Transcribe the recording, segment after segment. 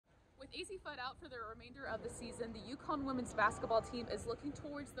With Azzi Fudd out for the remainder of the season, the UConn women's basketball team is looking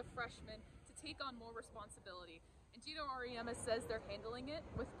towards the freshmen to take on more responsibility. And Geno Auriemma says they're handling it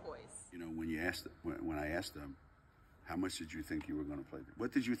with poise. You know, when I asked them, how much did you think you were going to play?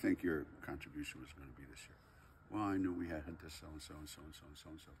 What did you think your contribution was going to be this year? Well, I knew we had this so-and-so and so-and-so and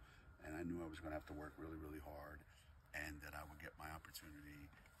so-and-so. And I knew I was going to have to work really, really hard and that I would get my opportunity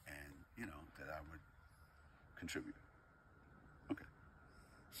and, you know, that I would contribute. Okay.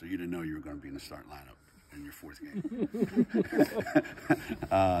 So you didn't know you were going to be in the starting lineup in your fourth game.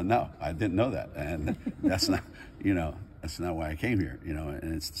 No, I didn't know that. And that's not, you know, that's not why I came here, you know,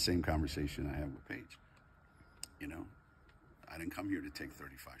 and it's the same conversation I have with Paige. You know, I didn't come here to take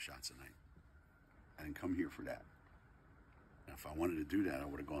 35 shots a night. I didn't come here for that. And if I wanted to do that, I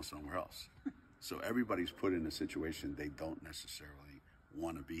would have gone somewhere else. So everybody's put in a situation they don't necessarily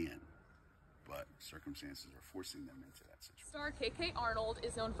want to be in, but circumstances are forcing them into that situation. Star KK Arnold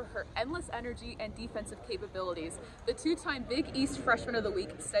is known for her endless energy and defensive capabilities. The two-time Big East Freshman of the Week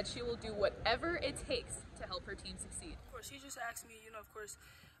said she will do whatever it takes to help her team succeed. Of course, she just asked me, you know, of course,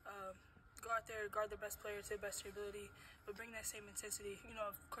 go out there, guard the best player to the best of your ability, but bring that same intensity. You know,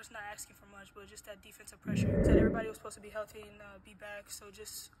 of course, not asking for much, but just that defensive pressure. Said everybody was supposed to be healthy and be back, so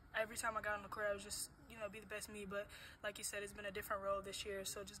just every time I got on the court, I was just, you know, be the best me. But like you said, it's been a different role this year,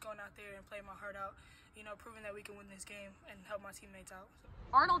 so just going out there and playing my heart out, you know, proving that we can win this game and help my teammates out.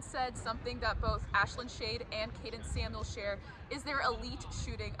 Arnold said something that both Ashlyn Shade and Caden Samuel share is their elite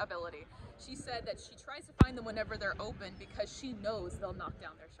shooting ability. She said that she tries to find them whenever they're open because she knows they'll knock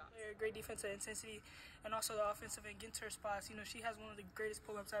down their shots. Great defensive intensity and also the offensive and getting to her spots. You know, she has one of the greatest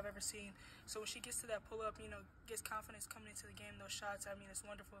pull-ups I've ever seen. So when she gets to that pull-up, you know, gets confidence coming into the game, those shots, I mean, it's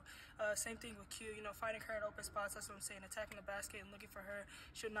wonderful. Same thing with Q, you know, finding her in open spots, that's what I'm saying, attacking the basket and looking for her.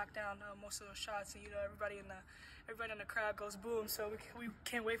 She'll knock down most of those shots, and, you know, everybody in the crowd goes boom. So we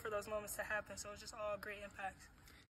can't wait for those moments to happen. So it's just all great impacts.